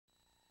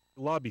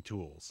Lobby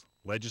Tools,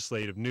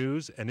 legislative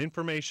news and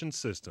information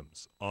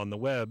systems, on the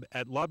web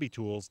at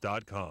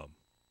lobbytools.com.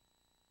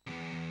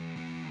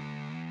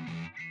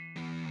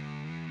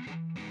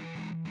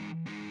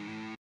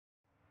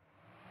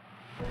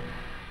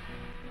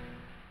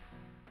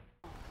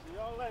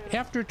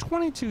 After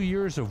 22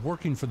 years of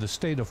working for the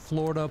state of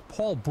Florida,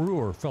 Paul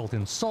Brewer felt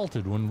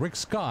insulted when Rick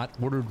Scott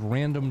ordered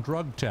random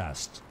drug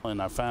tests.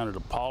 And I found it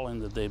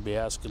appalling that they'd be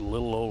asking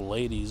little old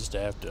ladies to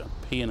have to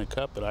pee in a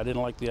cup, but I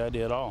didn't like the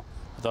idea at all.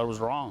 I thought it was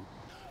wrong.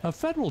 A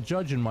federal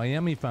judge in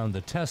Miami found the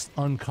test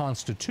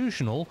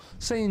unconstitutional,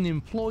 saying the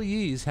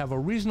employees have a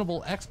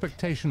reasonable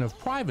expectation of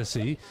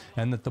privacy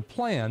and that the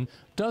plan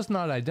does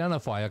not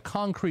identify a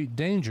concrete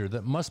danger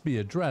that must be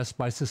addressed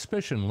by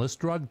suspicionless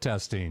drug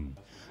testing.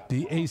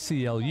 The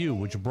ACLU,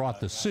 which brought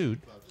the suit,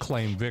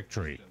 claimed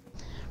victory.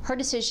 Her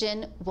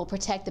decision will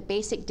protect the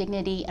basic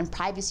dignity and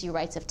privacy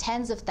rights of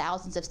tens of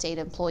thousands of state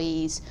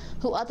employees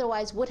who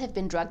otherwise would have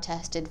been drug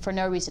tested for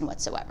no reason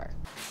whatsoever.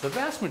 The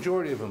vast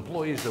majority of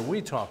employees that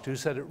we talked to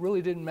said it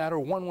really didn't matter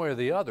one way or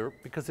the other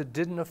because it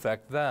didn't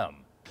affect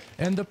them.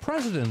 And the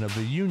president of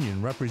the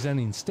union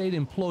representing state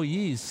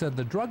employees said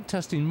the drug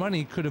testing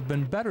money could have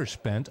been better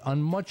spent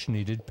on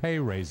much-needed pay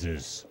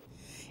raises.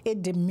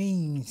 It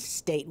demeans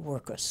state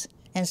workers.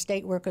 And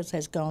state workers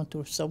has gone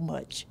through so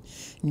much.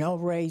 No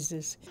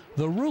raises.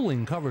 The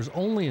ruling covers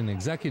only an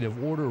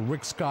executive order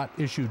Rick Scott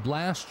issued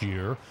last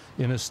year.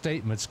 In a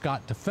statement,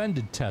 Scott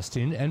defended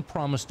testing and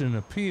promised an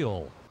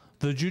appeal.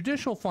 The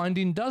judicial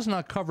finding does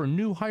not cover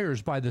new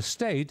hires by the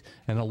state,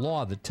 and a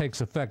law that takes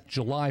effect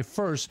July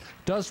 1st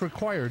does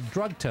require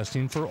drug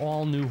testing for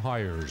all new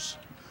hires.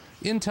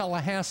 In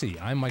Tallahassee,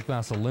 I'm Mike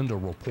Vassalindo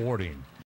reporting.